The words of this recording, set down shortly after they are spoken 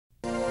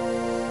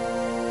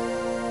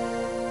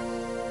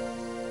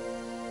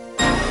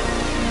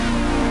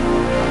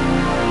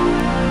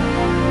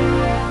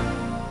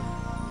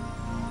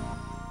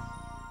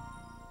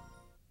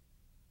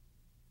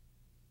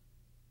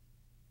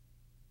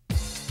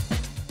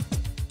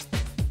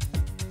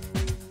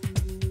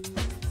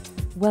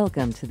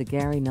Welcome to the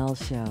Gary Null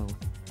Show,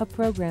 a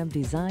program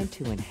designed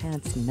to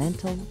enhance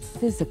mental,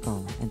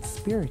 physical, and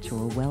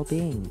spiritual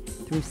well-being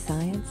through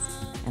science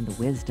and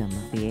the wisdom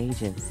of the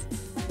ages.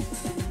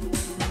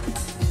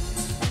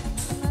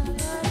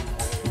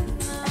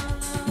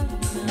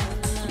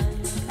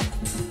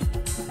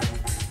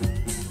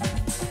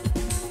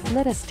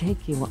 Let us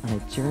take you on a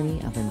journey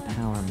of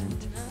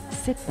empowerment.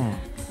 Sit back,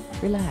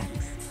 relax,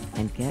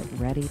 and get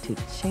ready to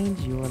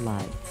change your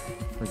life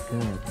for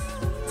good.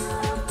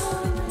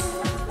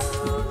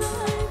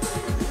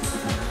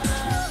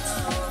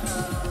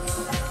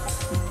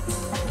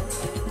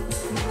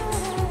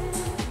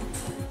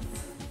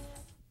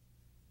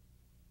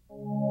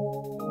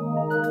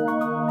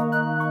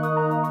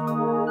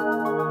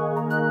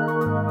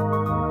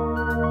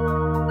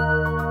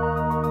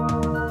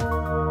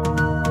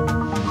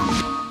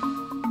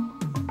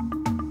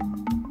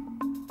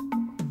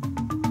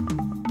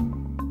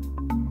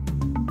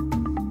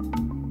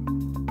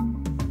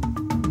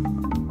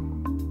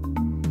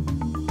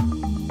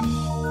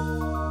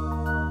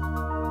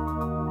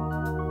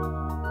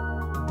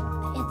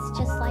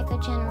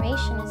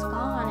 Generation is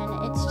gone,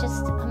 and it's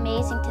just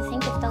amazing to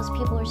think if those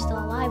people are still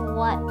alive,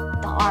 what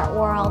the art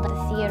world, the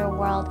theater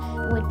world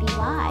would be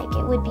like.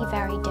 It would be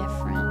very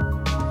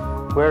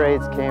different. Where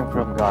AIDS came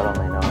from, God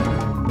only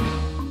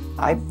knows.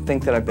 I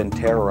think that I've been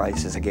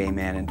terrorized as a gay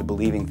man into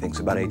believing things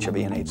about HIV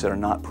and AIDS that are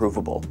not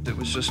provable. It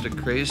was just a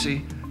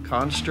crazy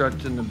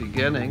construct in the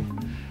beginning.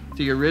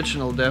 The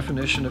original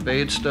definition of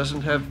AIDS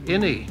doesn't have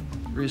any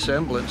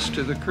resemblance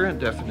to the current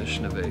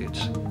definition of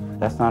AIDS.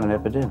 That's not an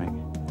epidemic.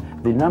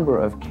 The number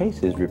of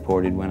cases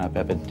reported went up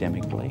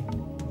epidemically,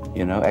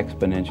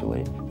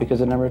 exponentially, because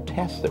the number of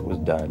tests that was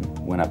done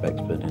went up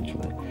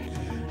exponentially.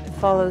 It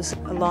follows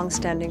a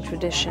long-standing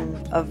tradition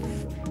of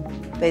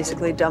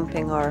basically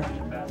dumping our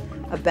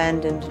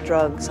abandoned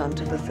drugs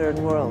onto the third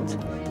world.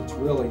 It's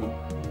really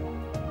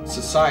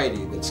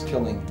society that's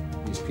killing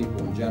these people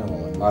in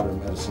general, and modern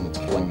medicine that's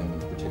killing them in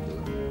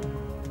particular.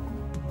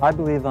 I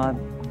believe I'm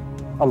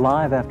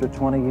alive after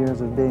 20 years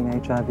of being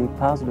HIV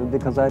positive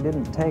because I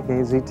didn't take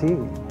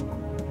AZT.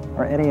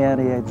 Or any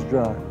anti-AIDS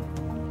drug.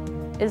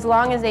 As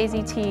long as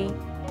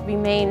AZT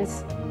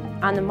remains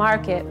on the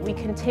market, we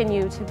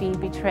continue to be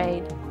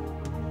betrayed.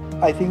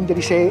 I think there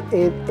is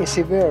a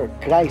severe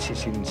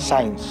crisis in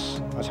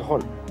science as a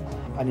whole,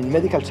 and in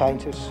medical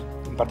sciences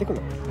in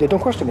particular. They don't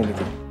question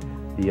anything.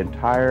 The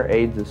entire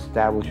AIDS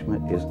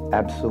establishment is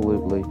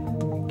absolutely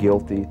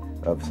guilty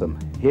of some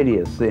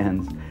hideous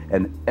sins,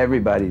 and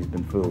everybody's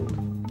been fooled.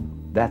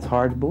 That's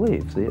hard to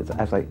believe. See, I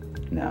was like,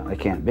 no, it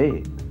can't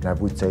be. I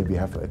would say we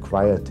have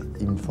acquired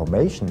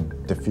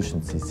information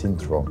deficiency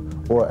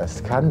syndrome or a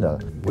scandal.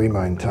 We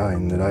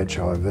maintain that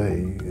HIV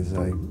is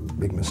a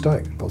big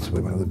mistake,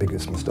 possibly one of the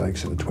biggest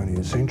mistakes of the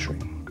 20th century.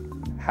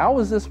 How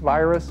is this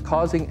virus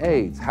causing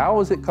AIDS? How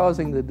is it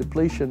causing the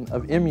depletion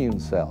of immune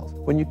cells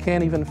when you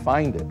can't even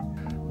find it?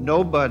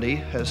 Nobody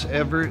has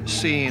ever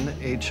seen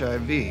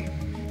HIV.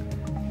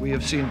 We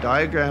have seen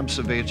diagrams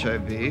of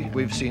HIV,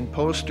 we've seen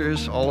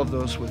posters, all of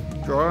those with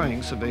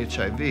drawings of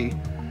HIV,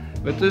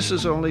 but this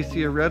is only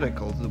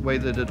theoretical, the way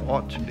that it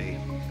ought to be.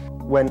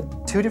 When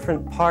two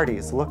different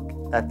parties look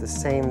at the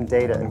same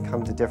data and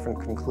come to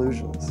different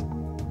conclusions,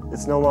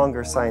 it's no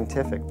longer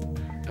scientific.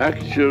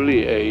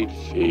 Actually, AIDS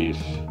is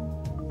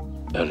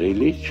a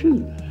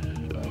religion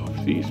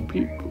of these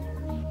people.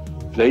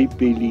 They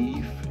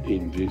believe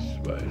in this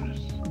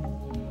virus.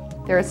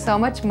 There is so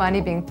much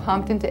money being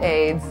pumped into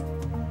AIDS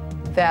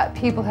that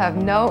people have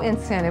no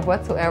incentive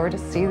whatsoever to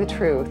see the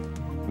truth.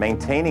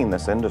 Maintaining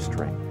this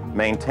industry,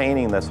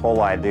 maintaining this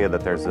whole idea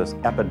that there's this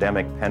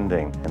epidemic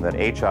pending and that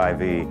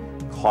HIV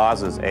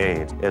causes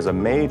AIDS is a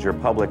major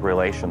public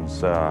relations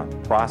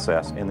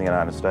process in the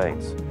United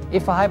States.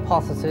 If a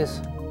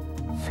hypothesis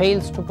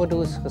fails to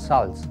produce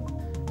results,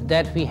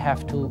 that we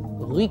have to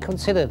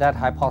reconsider that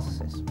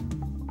hypothesis.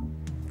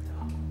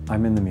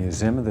 I'm in the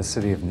Museum of the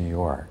City of New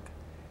York.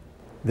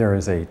 There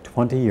is a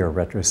 20-year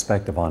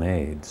retrospective on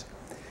AIDS.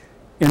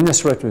 In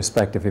this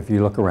retrospective, if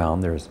you look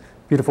around, there's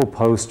beautiful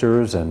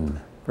posters and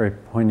very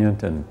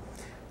poignant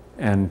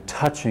and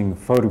touching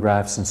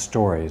photographs and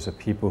stories of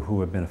people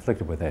who have been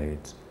afflicted with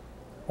AIDS.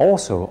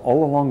 Also,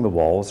 all along the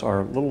walls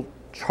are little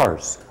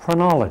charts,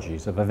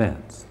 chronologies of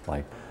events,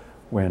 like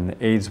when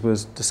AIDS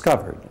was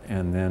discovered,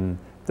 and then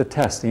the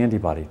test, the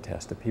antibody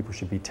test, that people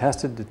should be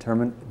tested to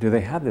determine, do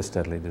they have this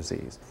deadly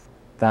disease?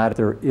 That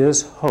there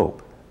is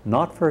hope,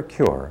 not for a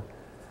cure,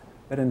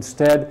 but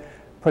instead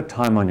put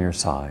time on your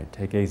side.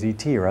 Take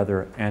AZT or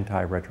other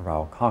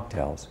antiretroviral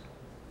cocktails.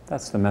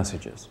 That's the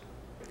messages.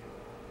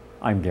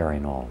 I'm Gary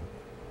Null,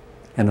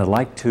 and I'd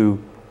like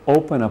to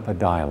open up a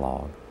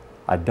dialogue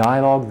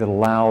that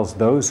allows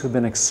those who've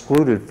been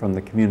excluded from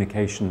the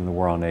communication in the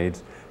war on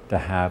AIDS to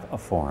have a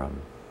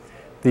forum.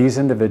 These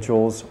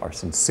individuals are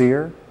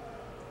sincere,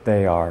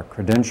 they are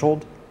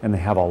credentialed, and they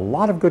have a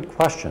lot of good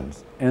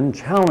questions and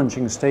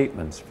challenging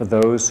statements for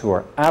those who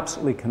are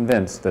absolutely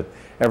convinced that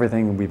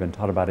everything we've been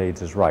taught about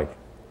AIDS is right.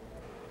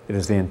 It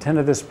is the intent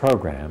of this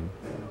program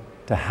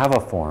to have a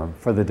forum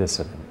for the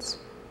dissidents.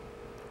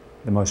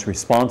 the most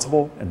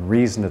responsible and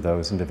reasoned of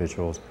those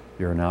individuals,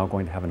 you're now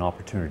going to have an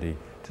opportunity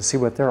to see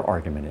what their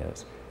argument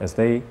is as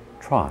they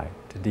try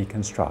to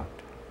deconstruct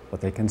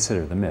what they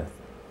consider the myth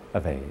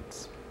of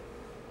AIDS.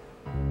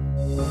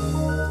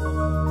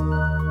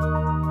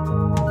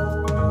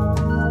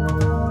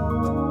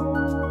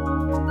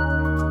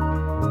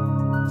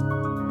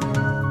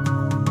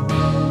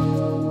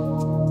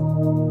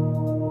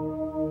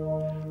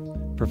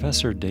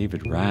 Professor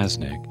David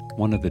Rasnick,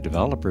 one of the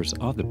developers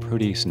of the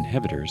protease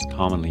inhibitors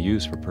commonly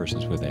used for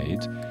persons with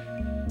AIDS,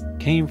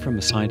 came from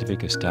a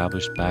scientific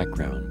established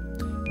background.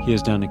 He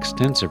has done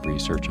extensive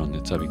research on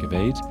the subject of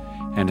AIDS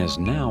and is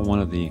now one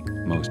of the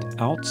most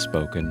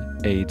outspoken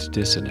AIDS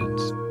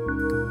dissidents.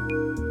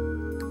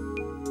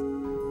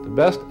 The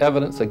best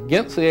evidence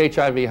against the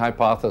HIV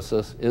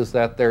hypothesis is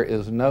that there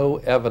is no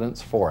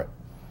evidence for it.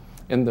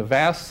 In the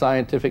vast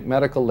scientific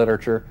medical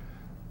literature,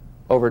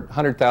 over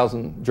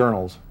 100,000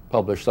 journals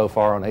published so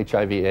far on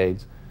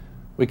HIV/AIDS,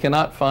 we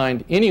cannot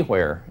find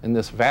anywhere in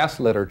this vast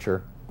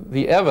literature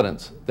the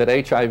evidence that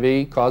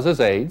HIV causes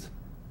AIDS,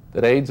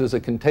 that AIDS is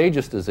a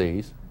contagious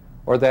disease,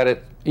 or that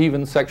it's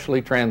even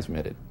sexually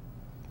transmitted.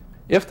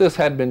 If this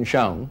had been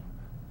shown,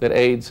 that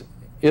AIDS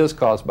is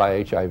caused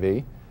by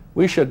HIV,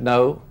 we should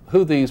know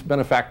who these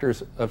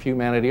benefactors of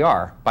humanity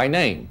are by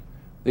name.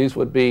 These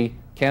would be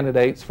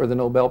candidates for the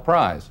Nobel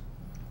Prize.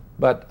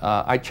 But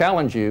I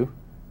challenge you,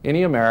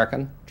 any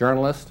American,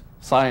 journalist,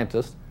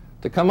 scientist,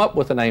 to come up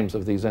with the names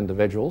of these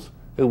individuals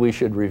who we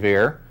should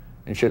revere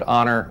and should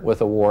honor with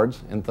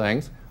awards and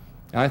things.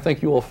 And I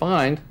think you will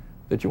find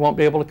that you won't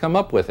be able to come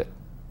up with it.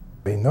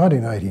 In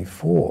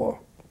 1984,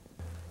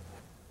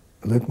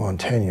 Luc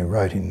Montagnier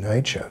wrote in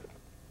Nature,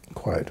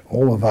 quote,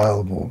 "All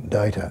available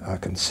data are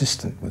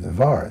consistent with the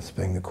virus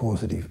being the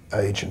causative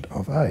agent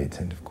of AIDS,"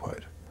 end of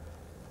quote.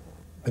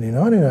 But in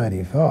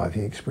 1985,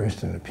 he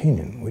expressed an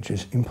opinion which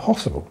is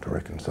impossible to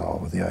reconcile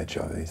with the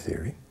HIV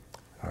theory.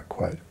 I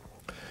quote,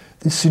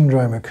 "This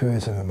syndrome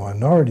occurs in a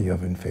minority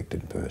of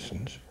infected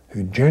persons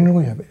who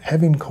generally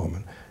have in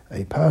common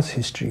a past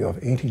history of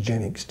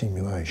antigenic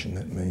stimulation,"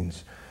 that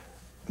means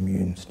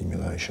immune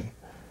stimulation,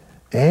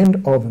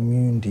 "and of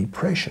immune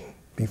depression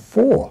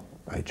before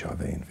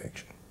HIV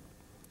infection."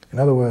 In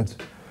other words,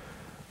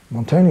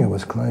 Montagnier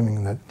was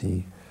claiming that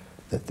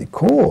the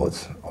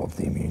cause of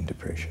the immune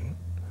depression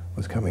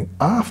was coming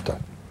after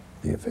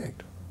the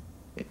effect,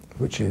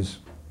 which is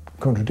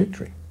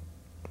contradictory.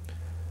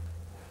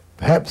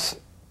 Perhaps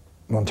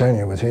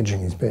Montagnier was hedging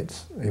his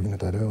bets even at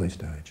that early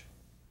stage.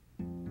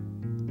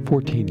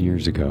 14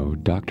 years ago,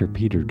 Dr.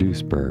 Peter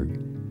Duesberg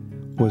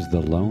was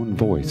the lone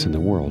voice in the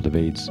world of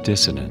AIDS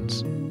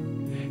dissidents.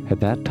 At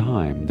that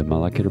time, the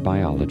molecular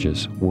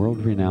biologist,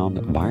 world-renowned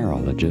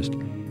virologist,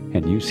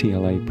 and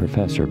UCLA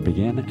professor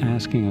began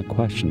asking a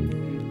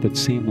question that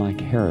seemed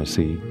like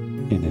heresy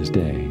in his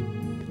day.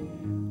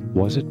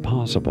 Was it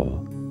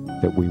possible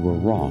that we were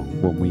wrong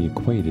when we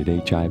equated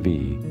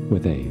HIV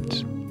with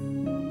AIDS?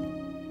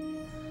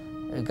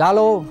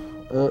 Gallo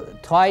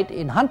tried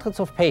in hundreds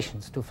of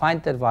patients to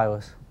find that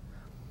virus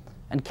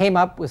and came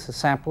up with a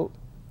sample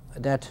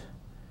that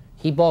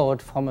he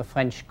borrowed from a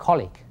French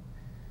colleague.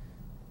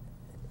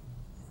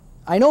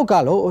 I know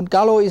Gallo, and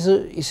Gallo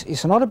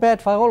is not a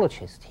bad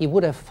virologist. He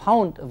would have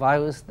found a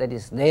virus that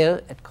is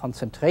there at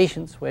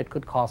concentrations where it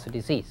could cause a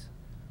disease.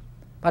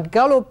 But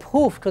Gallo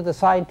proved to the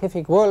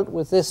scientific world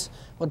with this,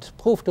 what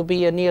proved to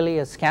be nearly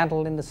a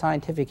scandal in the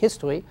scientific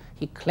history.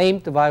 He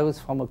claimed the virus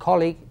from a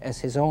colleague as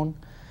his own.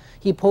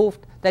 He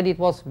proved that it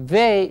was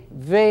very,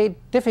 very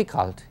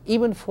difficult,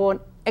 even for an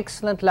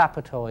excellent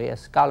laboratory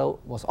as Gallo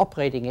was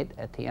operating it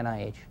at the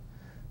NIH,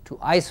 to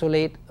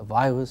isolate a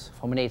virus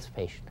from an AIDS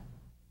patient.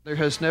 There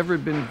has never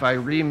been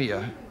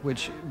viremia,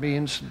 which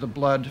means the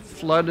blood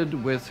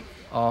flooded with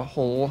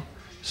whole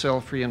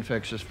cell-free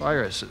infectious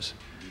viruses.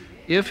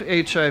 If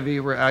HIV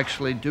were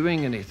actually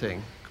doing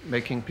anything,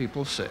 making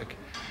people sick,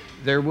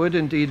 there would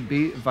indeed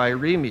be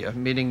viremia,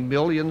 meaning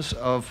millions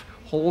of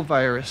whole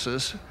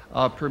viruses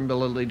per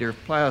milliliter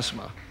of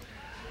plasma.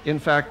 In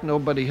fact,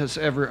 nobody has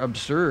ever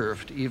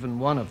observed even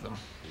one of them.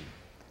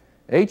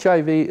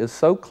 HIV is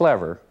so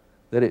clever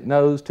that it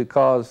knows to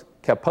cause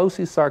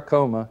Kaposi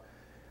sarcoma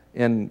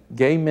in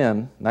gay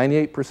men.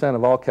 98%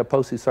 of all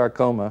Kaposi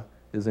sarcoma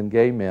is in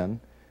gay men.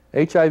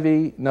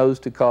 HIV knows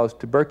to cause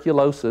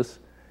tuberculosis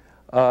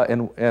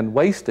and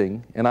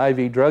wasting in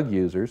IV drug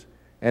users,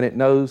 and it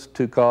knows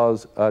to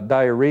cause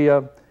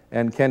diarrhea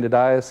and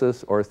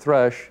candidiasis or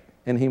thrush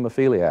in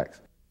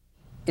hemophiliacs.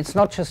 It's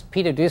not just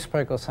Peter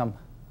Duesberg or some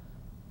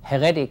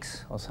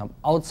heretics or some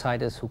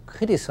outsiders who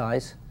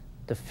criticize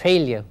the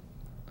failure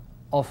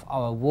of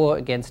our war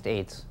against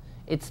AIDS.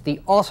 It's the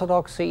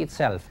orthodoxy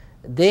itself.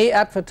 They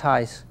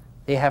advertise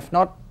they have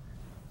not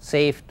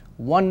saved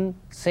one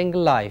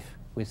single life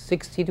with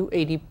 $60 to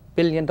 $80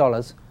 billion.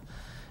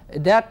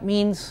 That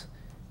means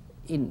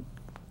in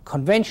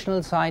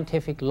conventional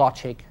scientific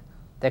logic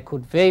there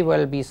could very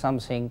well be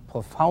something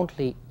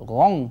profoundly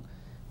wrong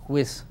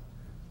with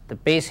the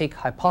basic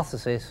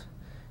hypothesis,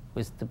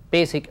 with the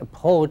basic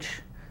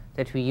approach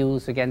that we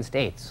use against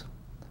AIDS.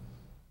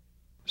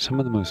 Some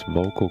of the most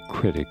vocal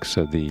critics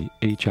of the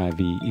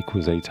HIV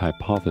equals AIDS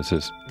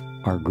hypothesis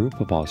are a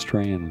group of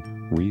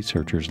Australian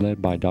researchers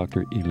led by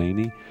Dr.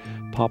 Eleni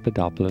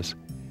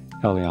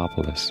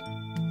Papadopoulos-Eliopoulos.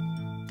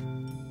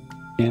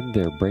 In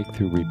their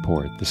breakthrough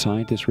report, the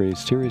scientists raised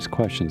serious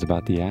questions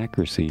about the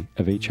accuracy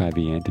of HIV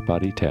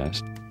antibody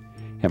tests,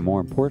 and more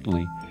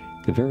importantly,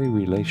 the very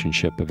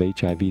relationship of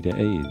HIV to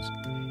AIDS.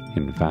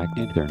 In fact,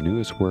 in their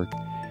newest work,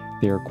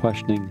 they are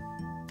questioning,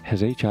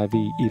 has HIV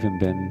even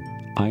been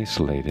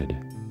isolated?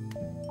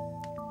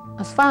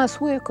 As far as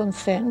we're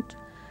concerned,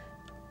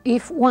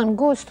 if one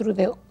goes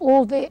through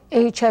all the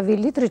HIV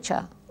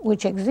literature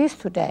which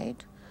exists to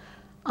date,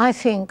 I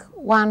think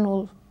one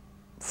will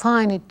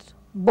find it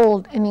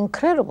bold and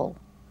incredible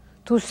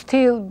to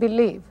still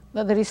believe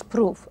that there is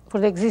proof for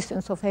the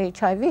existence of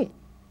HIV.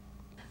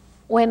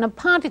 When a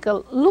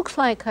particle looks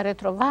like a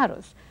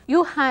retrovirus,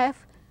 you have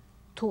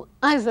to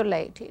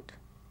isolate it,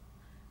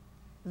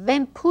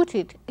 then put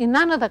it in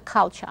another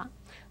culture,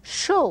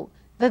 show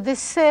that the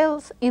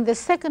cells in the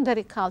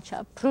secondary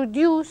culture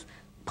produce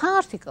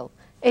particles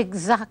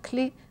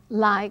exactly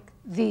like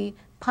the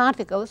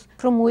particles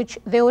from which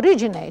they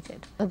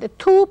originated. The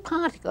two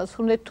particles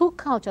from the two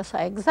cultures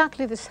are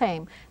exactly the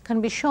same, can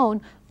be shown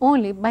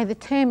only by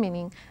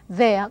determining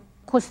their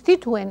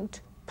constituent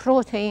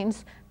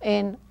proteins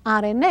and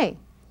RNA.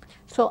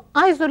 So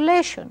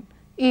isolation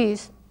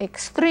is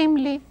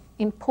extremely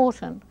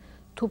important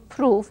to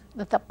prove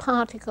that a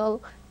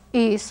particle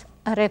is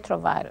a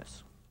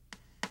retrovirus.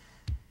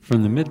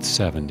 From the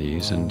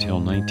mid-70s until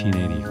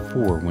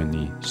 1984, when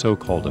the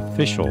so-called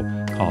official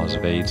cause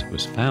of AIDS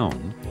was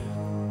found,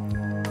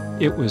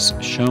 it was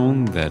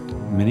shown that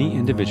many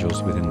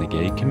individuals within the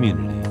gay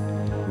community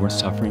were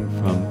suffering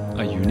from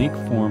a unique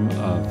form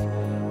of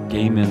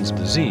gay men's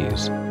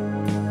disease.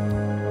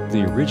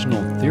 The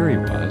original theory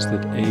was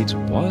that AIDS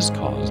was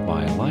caused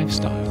by a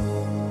lifestyle.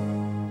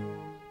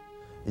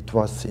 It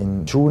was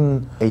in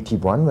June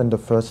 '81 when the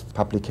first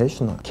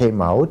publication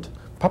came out,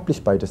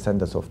 published by the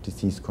Centers of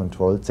Disease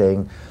Control,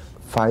 saying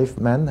 5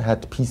 men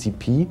had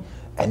PCP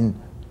and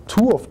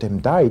 2 of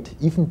them died,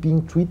 even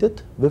being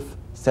treated with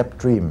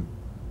Septrim,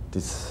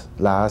 this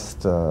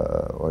last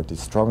or the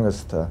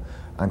strongest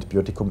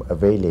antibioticum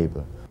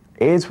available.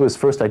 AIDS was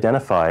first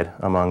identified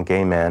among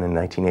gay men in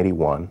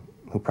 1981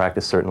 who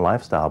practiced certain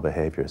lifestyle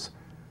behaviors.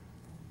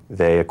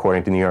 They,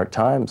 according to New York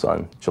Times,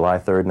 on July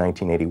 3rd,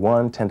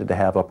 1981, tended to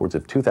have upwards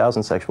of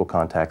 2,000 sexual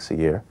contacts a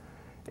year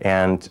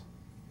and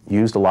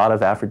used a lot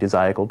of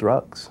aphrodisiacal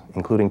drugs,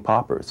 including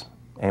poppers,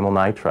 amyl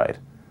nitrite,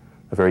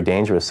 a very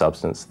dangerous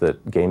substance that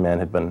gay men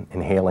had been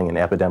inhaling in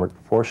epidemic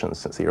proportions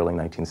since the early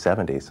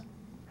 1970s.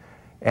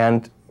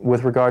 And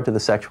with regard to the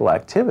sexual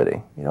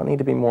activity, you don't need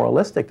to be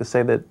moralistic to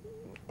say that,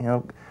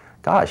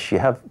 gosh, you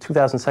have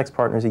 2,000 sex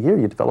partners a year,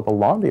 you develop a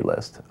laundry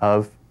list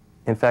of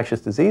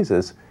infectious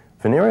diseases,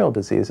 venereal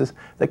diseases,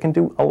 that can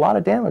do a lot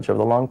of damage over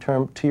the long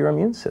term to your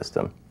immune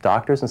system.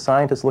 Doctors and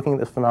scientists looking at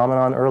this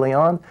phenomenon early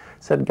on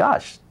said,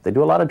 gosh, they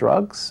do a lot of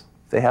drugs,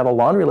 they have a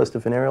laundry list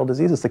of venereal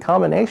diseases. The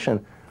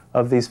combination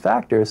of these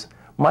factors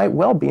might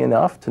well be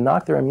enough to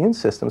knock their immune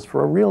systems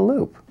for a real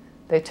loop.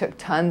 They took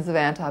tons of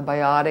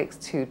antibiotics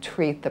to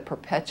treat the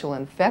perpetual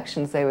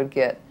infections they would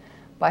get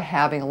by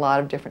having a lot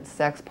of different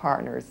sex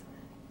partners.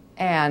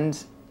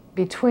 And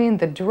between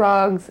the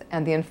drugs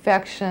and the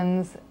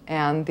infections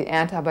and the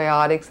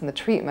antibiotics and the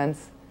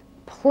treatments,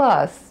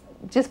 plus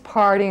just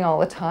partying all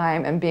the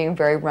time and being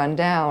very run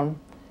down,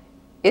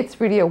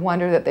 it's really a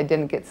wonder that they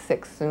didn't get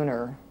sick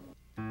sooner.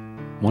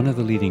 One of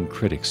the leading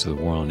critics of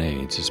the war on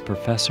AIDS is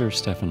Professor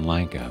Stefan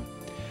Lanka,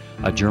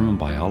 a German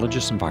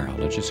biologist and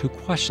virologist who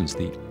questions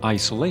the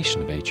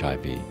isolation of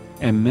HIV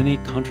and many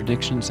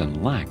contradictions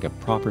and lack of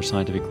proper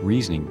scientific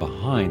reasoning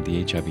behind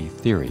the HIV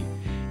theory,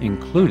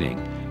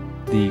 including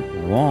the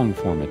wrong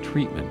form of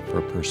treatment for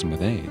a person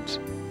with AIDS.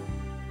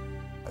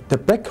 The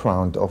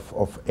background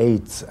of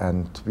AIDS,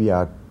 and we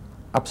are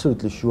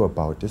absolutely sure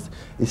about this,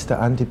 is the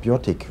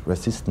antibiotic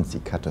resistance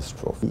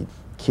catastrophe,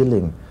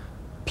 killing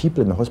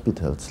people in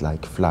hospitals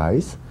like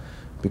flies,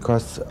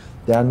 because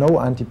there are no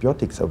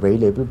antibiotics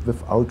available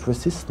without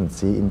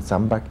resistance in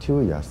some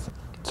bacteria.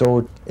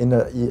 So in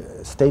a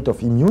state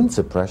of immune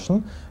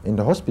suppression in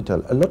the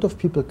hospital, a lot of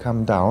people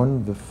come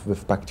down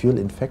with bacterial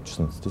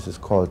infections. This is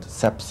called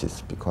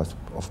sepsis because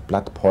of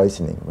blood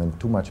poisoning. When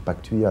too much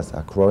bacteria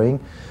are growing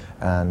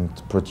and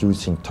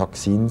producing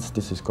toxins,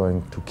 this is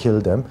going to kill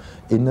them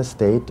in a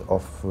state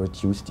of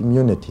reduced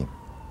immunity.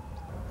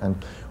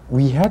 And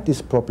we had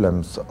these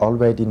problems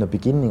already in the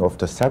beginning of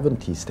the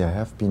 70s. There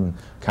have been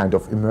kind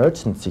of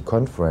emergency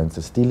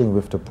conferences dealing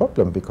with the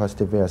problem because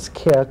they were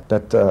scared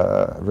that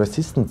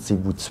resistance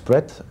would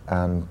spread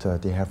and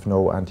they have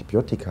no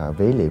antibiotica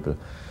available.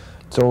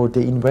 So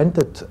they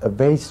invented a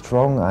very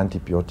strong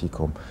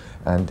antibioticum,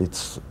 and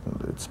it's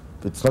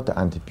not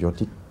an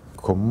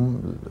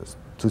antibioticum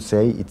to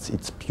say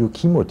it's pure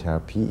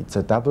chemotherapy. It's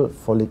a double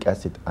folic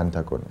acid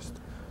antagonist.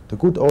 The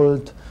good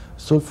old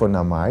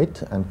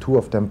sulfonamide, and 2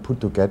 of them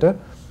put together,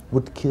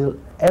 would kill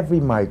every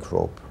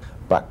microbe.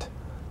 But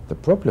the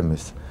problem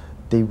is,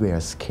 they were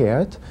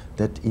scared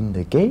that in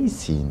the gay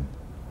scene,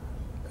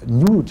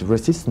 new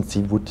resistance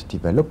would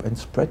develop and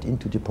spread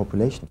into the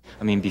population.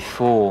 I mean,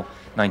 before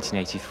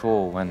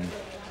 1984, when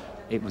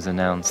it was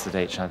announced that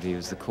HIV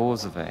was the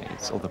cause of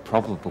AIDS, or the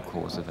probable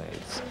cause of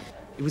AIDS,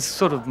 it was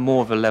sort of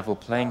more of a level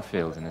playing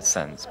field in a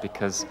sense,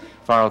 because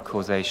viral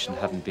causation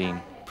hadn't been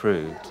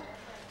proved,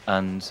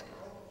 and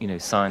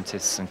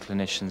scientists and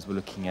clinicians were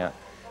looking at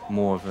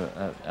more of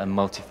a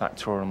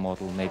multifactorial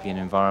model, maybe an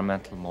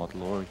environmental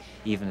model, or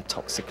even a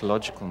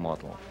toxicological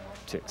model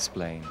to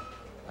explain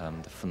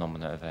the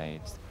phenomena of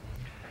AIDS.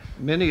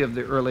 Many of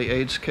the early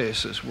AIDS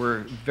cases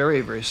were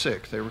very, very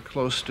sick. They were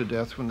close to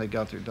death when they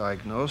got their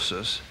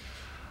diagnosis.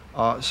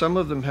 Some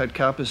of them had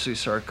Kaposi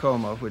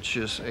sarcoma, which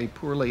is a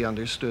poorly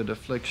understood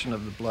affliction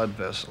of the blood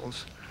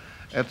vessels.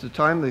 At the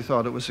time they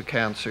thought it was a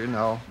cancer,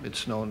 now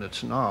it's known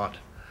it's not.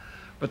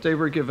 But they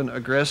were given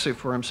aggressive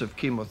forms of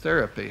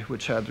chemotherapy,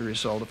 which had the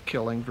result of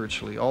killing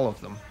virtually all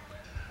of them.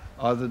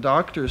 The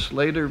doctors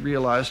later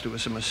realized it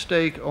was a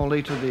mistake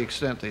only to the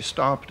extent they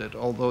stopped it,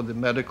 although the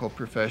medical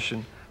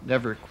profession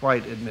never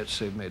quite admits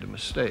they've made a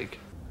mistake.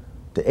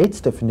 The AIDS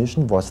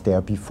definition was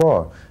there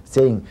before,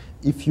 saying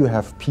if you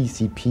have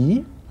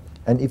PCP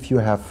and if you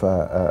have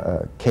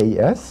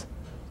KS,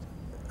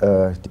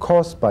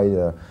 caused by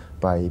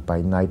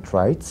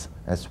nitrites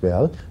as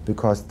well,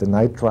 because the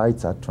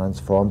nitrites are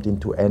transformed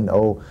into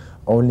NO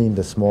only in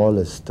the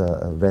smallest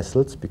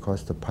vessels,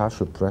 because the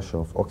partial pressure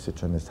of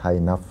oxygen is high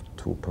enough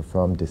to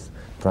perform this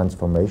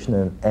transformation,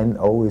 and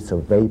NO is a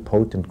very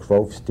potent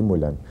growth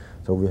stimulant.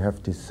 So we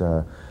have this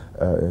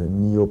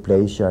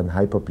neoplasia and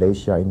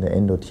hyperplasia in the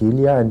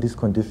endothelia, and this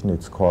condition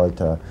is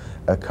called a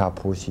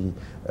Kaposi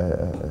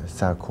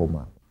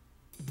sarcoma.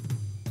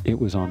 It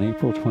was on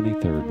April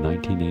 23,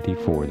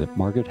 1984 that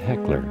Margaret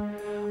Heckler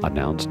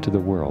announced to the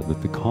world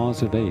that the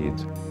cause of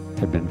AIDS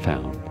had been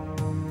found,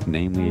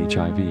 namely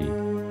HIV.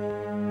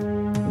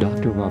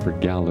 Dr. Robert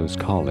Gallow's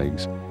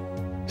colleagues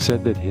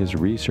said that his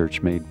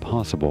research made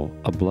possible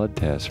a blood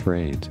test for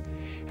AIDS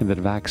and that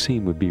a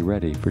vaccine would be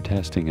ready for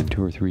testing in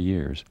 2 or 3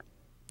 years.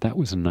 That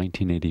was in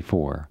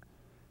 1984.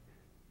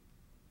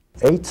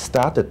 AIDS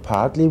started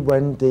partly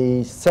when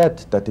they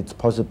said that it's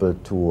possible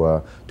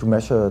to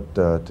measure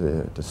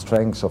the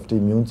strength of the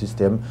immune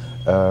system,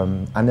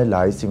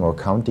 analyzing or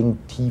counting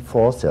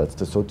T4 cells,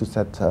 the so to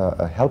say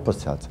helper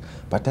cells.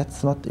 But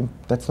that's not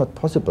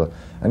possible.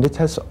 And it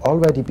has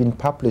already been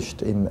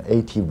published in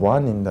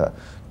 1981 in the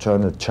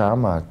journal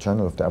JAMA,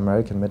 Journal of the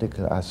American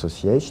Medical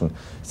Association,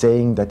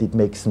 saying that it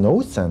makes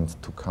no sense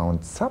to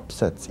count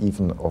subsets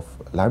even of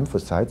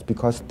lymphocytes,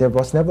 because there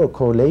was never a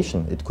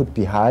correlation. It could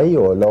be high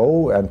or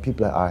low, and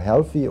people are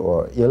healthy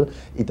or ill,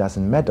 it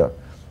doesn't matter.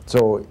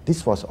 So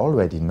this was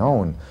already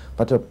known.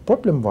 But the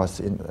problem was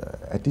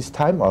at this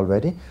time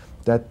already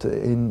that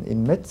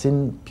in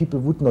medicine people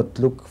would not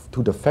look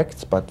to the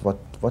facts, but what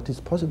is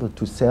possible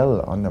to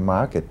sell on the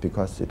market,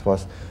 because it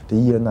was the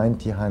year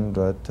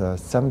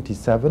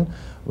 1977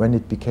 when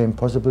it became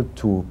possible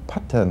to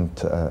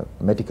patent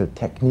medical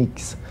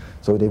techniques.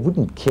 So they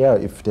wouldn't care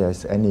if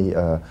there's any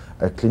a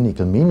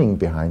clinical meaning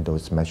behind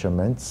those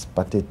measurements,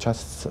 but they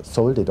just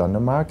sold it on the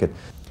market.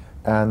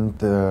 And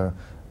the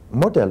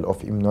model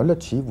of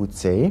immunology would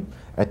say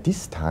at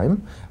this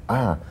time,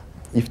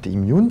 if the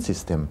immune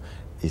system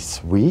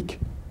is weak,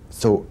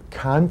 so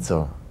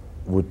cancer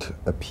would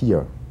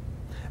appear.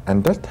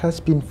 And that has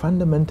been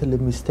fundamentally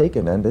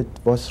mistaken, and it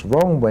was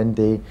wrong when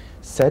they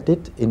said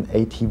it in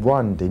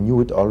 1981. They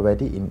knew it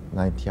already in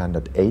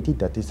 1980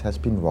 that this has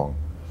been wrong.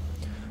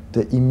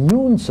 The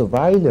immune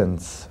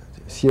surveillance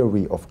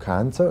theory of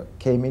cancer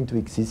came into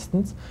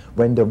existence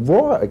when the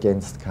war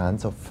against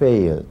cancer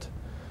failed.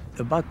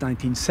 About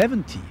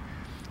 1970,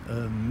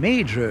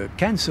 major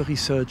cancer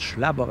research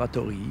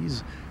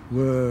laboratories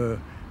were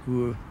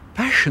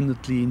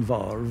passionately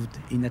involved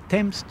in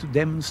attempts to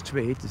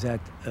demonstrate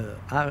that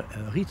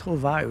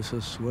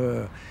retroviruses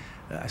were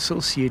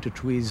associated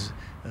with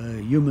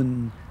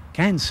human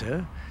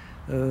cancer.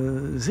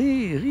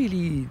 They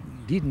really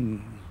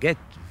didn't get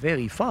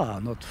very far,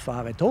 not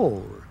far at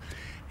all.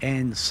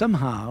 And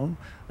somehow,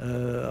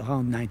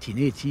 around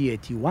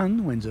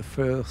 1980-81, when the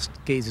first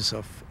cases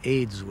of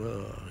AIDS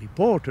were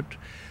reported,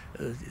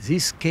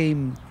 this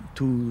came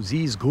to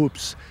these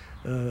groups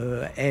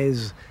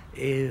as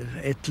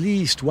at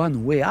least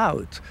one way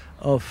out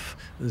of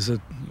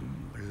the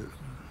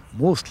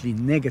mostly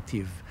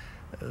negative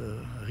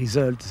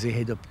results they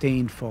had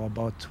obtained for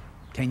about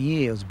 10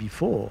 years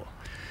before.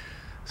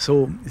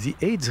 So the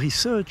AIDS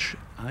research,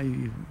 I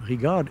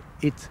regard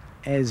it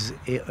as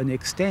an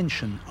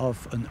extension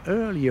of an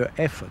earlier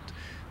effort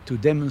to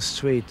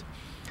demonstrate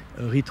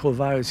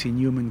retrovirus in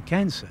human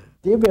cancer.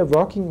 They were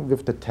working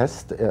with the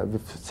test,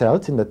 with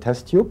cells in the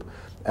test tube,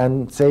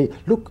 and say,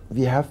 look,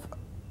 we have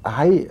a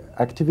high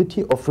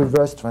activity of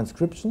reverse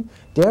transcription,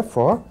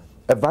 therefore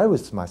a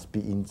virus must be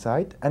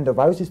inside, and the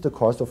virus is the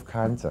cause of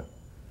cancer.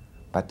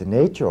 But the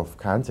nature of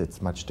cancer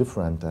is much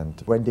different,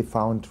 and when they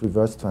found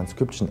reverse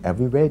transcription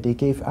everywhere, they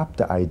gave up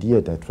the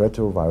idea that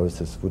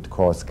retroviruses would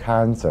cause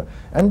cancer.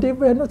 And they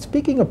were not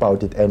speaking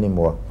about it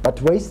anymore,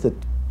 but wasted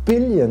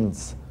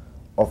billions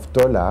of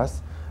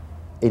dollars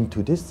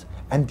into this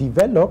and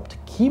developed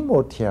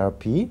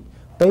chemotherapy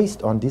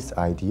based on this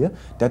idea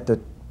that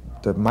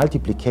the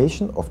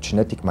multiplication of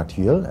genetic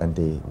material, and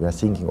they were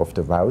thinking of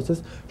the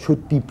viruses,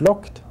 should be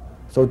blocked.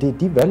 So they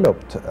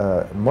developed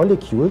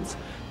molecules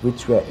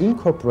which were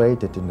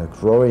incorporated in a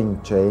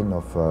growing chain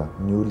of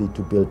newly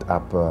to build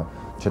up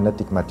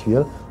genetic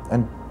material,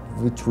 and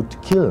which would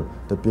kill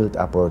the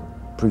build-up or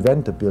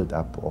prevent the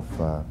build-up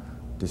of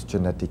this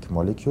genetic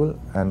molecule,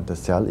 and the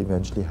cell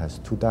eventually has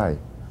to die.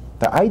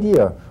 The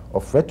idea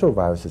of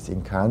retroviruses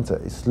in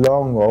cancer is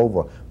long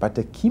over, but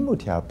the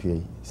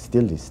chemotherapy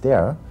still is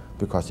there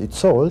because it's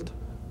sold,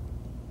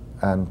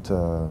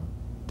 and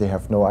they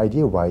have no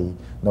idea why,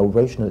 no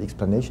rational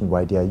explanation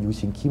why they are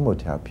using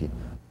chemotherapy.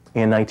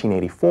 In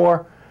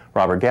 1984,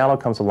 Robert Gallo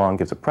comes along,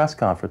 gives a press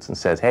conference and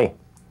says, hey,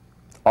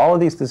 all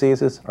of these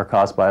diseases are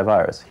caused by a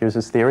virus. Here's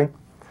his theory.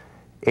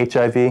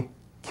 HIV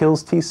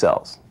kills T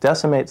cells,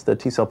 decimates the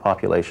T cell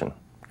population,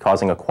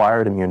 causing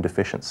acquired immune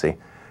deficiency,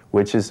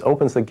 which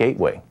opens the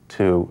gateway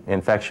to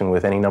infection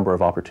with any number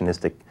of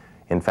opportunistic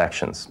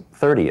infections,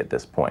 30 at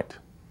this point.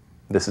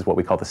 This is what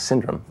we call the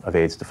syndrome of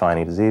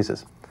AIDS-defining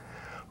diseases.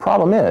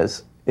 Problem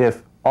is,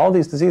 if all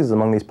these diseases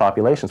among these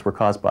populations were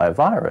caused by a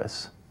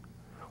virus,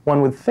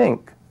 one would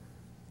think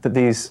that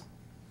these,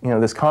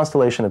 this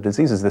constellation of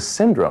diseases, this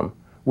syndrome,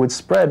 would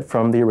spread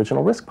from the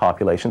original risk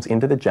populations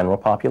into the general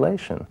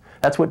population.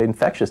 That's what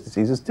infectious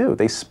diseases do.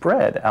 They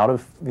spread out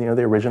of the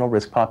original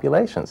risk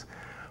populations.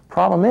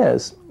 Problem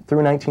is,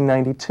 through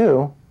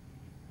 1992,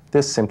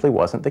 this simply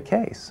wasn't the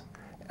case.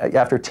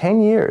 After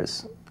 10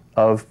 years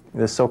of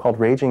this so-called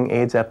raging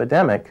AIDS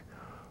epidemic,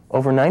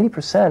 over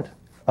 90%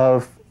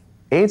 of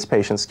AIDS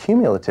patients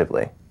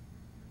cumulatively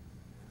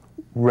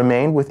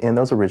remained within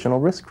those original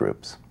risk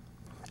groups.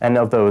 And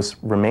of those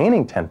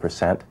remaining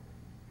 10%,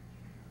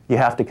 you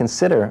have to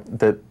consider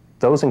that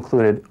those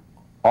included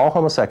all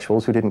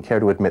homosexuals who didn't care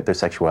to admit their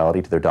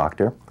sexuality to their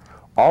doctor,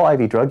 all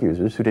IV drug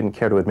users who didn't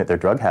care to admit their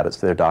drug habits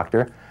to their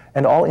doctor,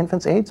 and all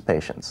infants AIDS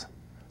patients.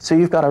 So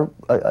you've got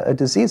a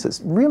disease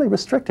that's really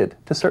restricted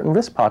to certain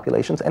risk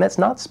populations, and it's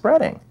not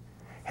spreading.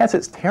 Hence,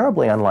 it's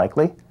terribly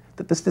unlikely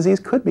that this disease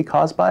could be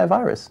caused by a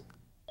virus.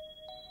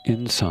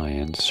 In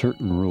science,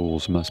 certain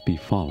rules must be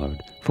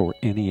followed for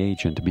any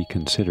agent to be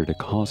considered a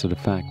causative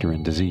factor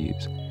in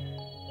disease.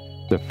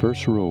 The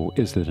first rule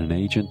is that an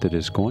agent that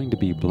is going to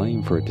be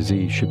blamed for a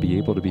disease should be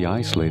able to be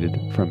isolated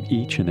from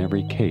each and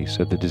every case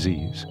of the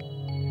disease.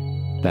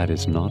 That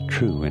is not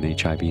true in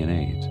HIV and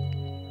AIDS.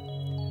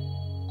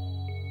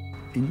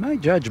 In my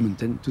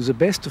judgment, and to the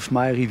best of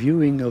my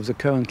reviewing of the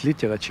current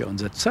literature on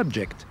that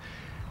subject,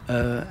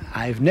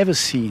 I've never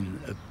seen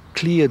a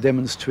clear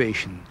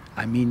demonstration,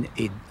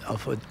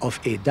 of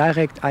a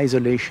direct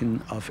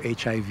isolation of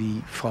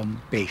HIV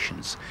from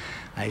patients.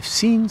 I've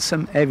seen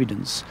some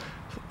evidence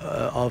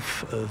of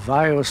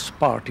virus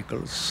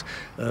particles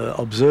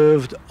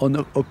observed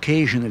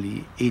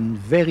occasionally in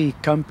very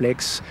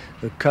complex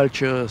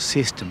culture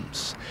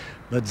systems.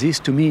 But this,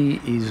 to me,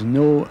 is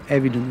no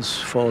evidence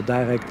for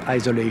direct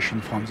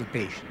isolation from the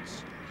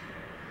patients.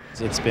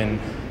 It's been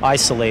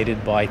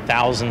isolated by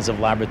thousands of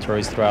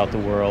laboratories throughout the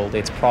world.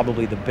 It's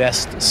probably the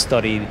best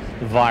studied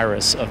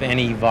virus of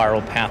any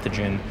viral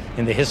pathogen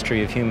in the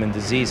history of human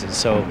diseases.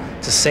 So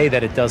to say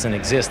that it doesn't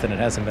exist and it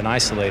hasn't been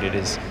isolated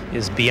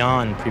is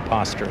beyond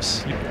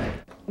preposterous.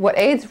 What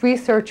AIDS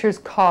researchers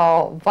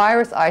call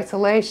virus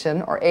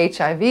isolation, or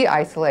HIV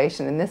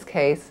isolation in this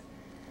case,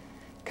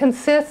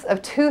 consists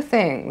of two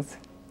things.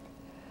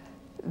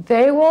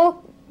 They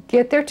will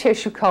get their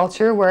tissue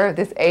culture where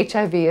this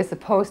HIV is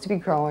supposed to be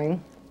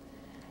growing,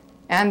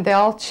 and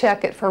they'll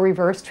check it for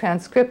reverse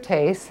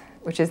transcriptase,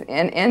 which is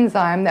an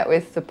enzyme that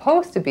was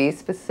supposed to be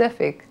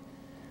specific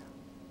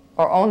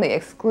or only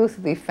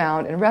exclusively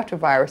found in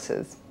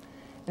retroviruses.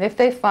 And if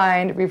they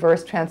find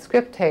reverse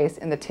transcriptase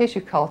in the tissue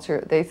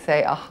culture, they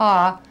say,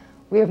 aha,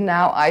 we have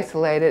now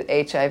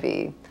isolated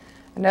HIV.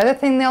 Another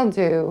thing they'll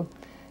do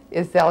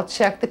is they'll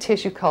check the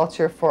tissue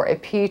culture for a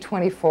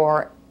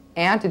P24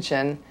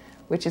 antigen,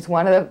 which is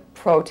one of the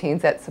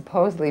proteins that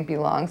supposedly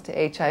belongs to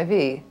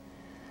HIV.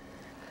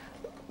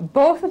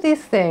 Both of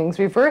these things,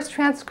 reverse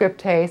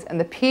transcriptase and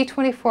the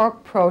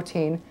P24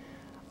 protein,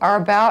 are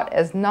about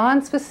as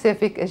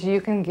nonspecific as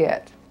you can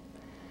get.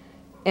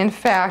 In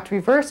fact,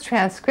 reverse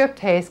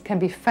transcriptase can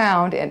be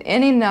found in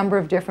any number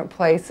of different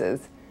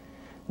places.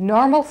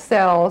 Normal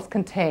cells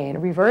contain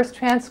reverse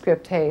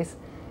transcriptase,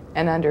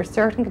 and under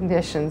certain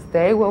conditions,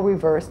 they will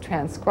reverse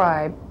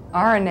transcribe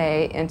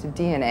RNA into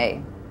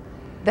DNA.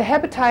 The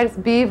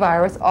hepatitis B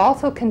virus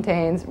also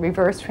contains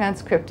reverse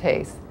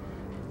transcriptase.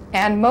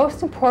 And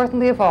most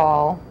importantly of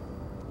all,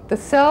 the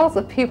cells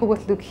of people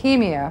with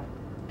leukemia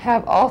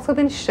have also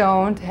been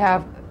shown to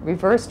have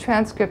reverse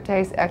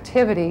transcriptase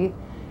activity.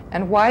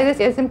 And why this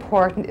is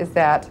important is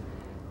that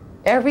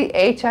every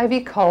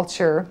HIV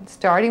culture,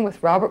 starting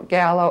with Robert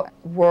Gallo,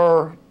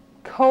 were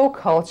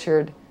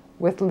co-cultured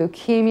with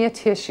leukemia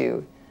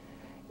tissue.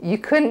 You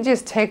couldn't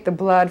just take the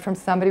blood from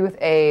somebody with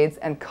AIDS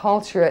and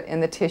culture it in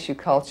the tissue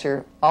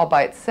culture all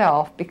by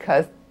itself,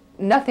 because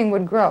nothing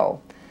would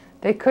grow.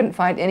 They couldn't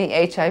find any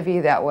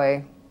HIV that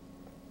way.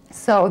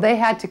 So they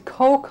had to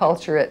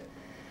co-culture it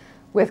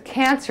with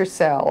cancer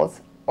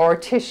cells or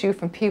tissue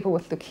from people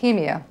with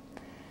leukemia.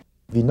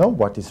 We know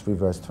what is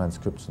reverse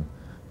transcription.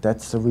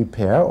 That's the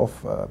repair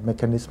of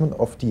mechanism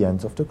of the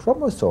ends of the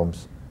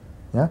chromosomes.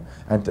 Yeah?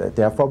 And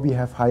therefore we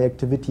have high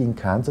activity in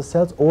cancer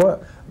cells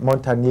or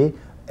Montagnier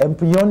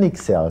embryonic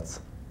cells.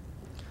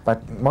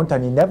 But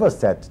Montagnier never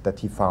said that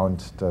he found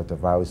the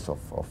virus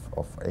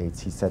of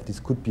AIDS. He said this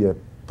could be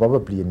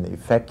probably an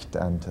effect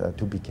and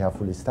to be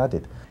carefully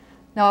studied.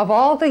 Now, of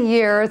all the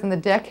years and the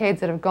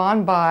decades that have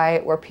gone by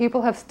where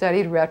people have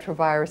studied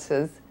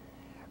retroviruses,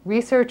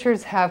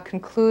 researchers have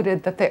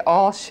concluded that they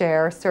all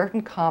share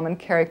certain common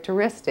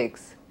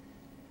characteristics.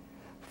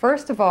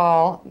 First of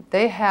all,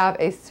 they have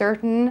a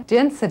certain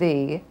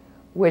density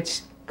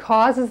which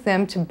causes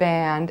them to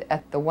band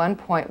at the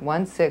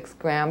 1.16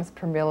 grams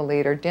per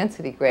milliliter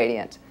density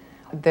gradient.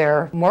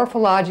 Their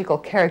morphological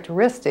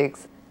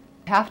characteristics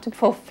have to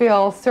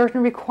fulfill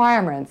certain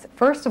requirements.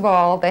 First of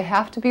all, they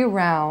have to be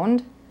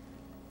round.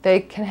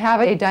 They can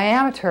have a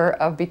diameter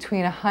of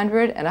between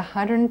 100 and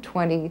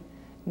 120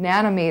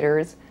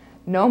 nanometers,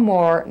 no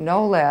more,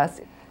 no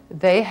less.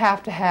 They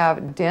have to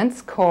have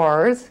dense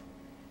cores,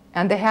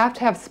 and they have to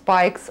have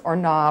spikes or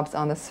knobs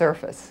on the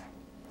surface.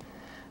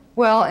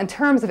 Well, in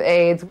terms of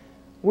AIDS,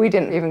 we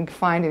didn't even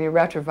find any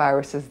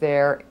retroviruses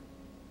there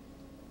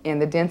in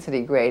the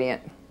density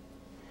gradient.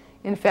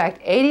 In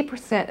fact,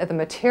 80% of the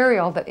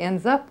material that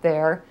ends up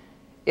there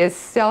is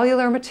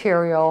cellular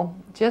material,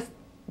 just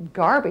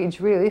garbage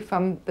really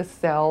from the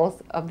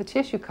cells of the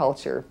tissue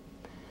culture.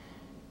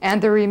 And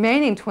the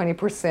remaining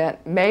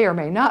 20% may or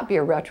may not be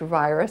a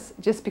retrovirus.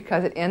 Just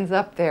because it ends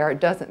up there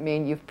doesn't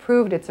mean you've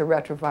proved it's a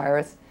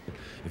retrovirus.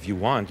 If you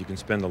want, you can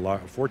spend a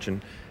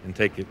fortune and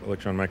take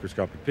electron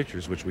microscopic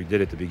pictures, which we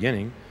did at the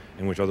beginning,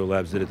 and which other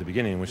labs did at the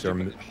beginning, in which there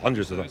are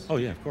hundreds of them. Oh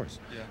yeah, of course.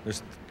 Yeah.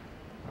 There's,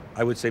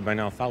 I would say by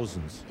now,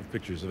 thousands of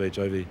pictures of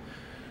HIV.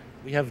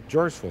 We have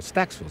drawers full,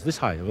 stacks full, this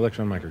high of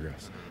electron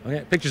micrographs.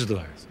 Okay, pictures of the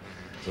virus.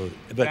 So,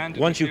 but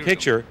banded once material, you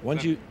picture,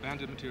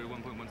 banded material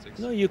 1.16.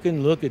 No, you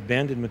can look at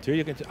banded material.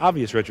 You can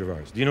obvious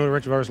retrovirus. Do you know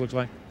what a retrovirus looks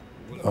like?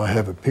 I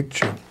have a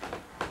picture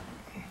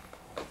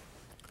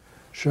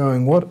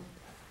showing what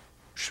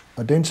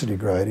a density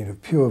gradient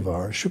of pure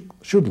virus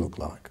should look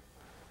like.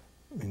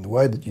 I mean, the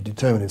way that you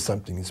determine if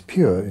something is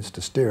pure is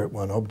to stare at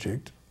one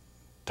object,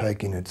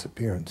 take in its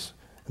appearance,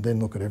 and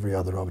then look at every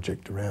other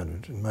object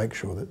around it and make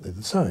sure that they're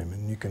the same.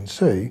 And you can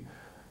see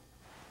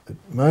that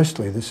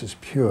mostly this is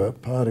pure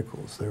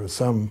particles. There are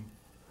some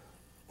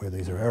where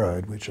these are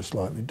arrowed which are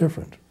slightly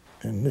different,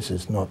 and this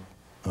is not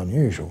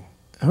unusual.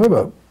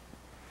 However,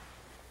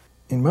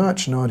 in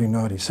March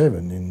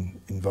 1997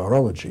 in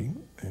Virology,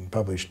 and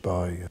published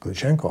by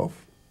Glushenkov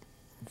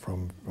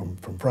from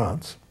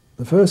France,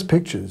 the first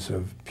pictures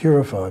of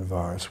purified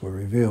virus were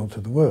revealed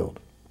to the world.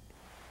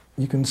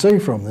 You can see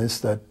from this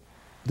that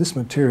this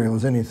material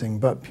is anything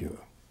but pure.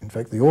 In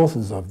fact, the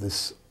authors of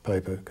this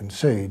paper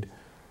concede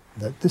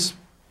that this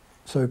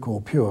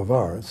so-called pure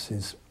virus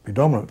is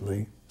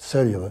predominantly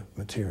cellular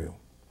material.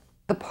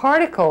 The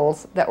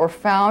particles that were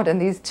found in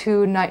these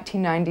two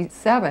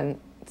 1997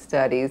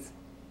 studies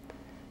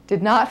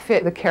did not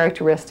fit the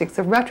characteristics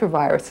of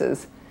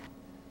retroviruses.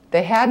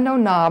 They had no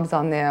knobs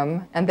on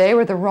them, and they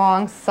were the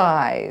wrong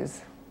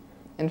size.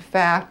 In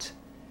fact,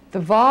 the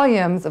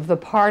volumes of the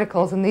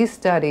particles in these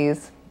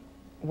studies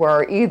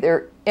were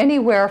either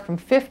anywhere from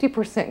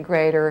 50%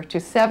 greater to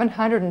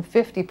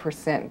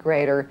 750%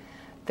 greater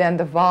than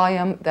the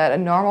volume that a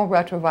normal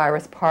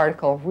retrovirus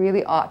particle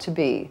really ought to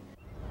be.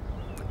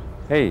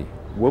 Hey,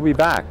 we'll be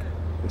back.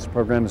 This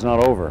program is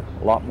not over.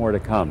 A lot more to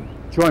come.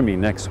 Join me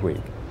next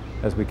week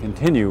as we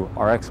continue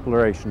our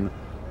exploration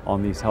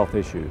on these health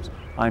issues.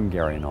 I'm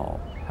Gary Null.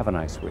 Have a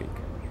nice week.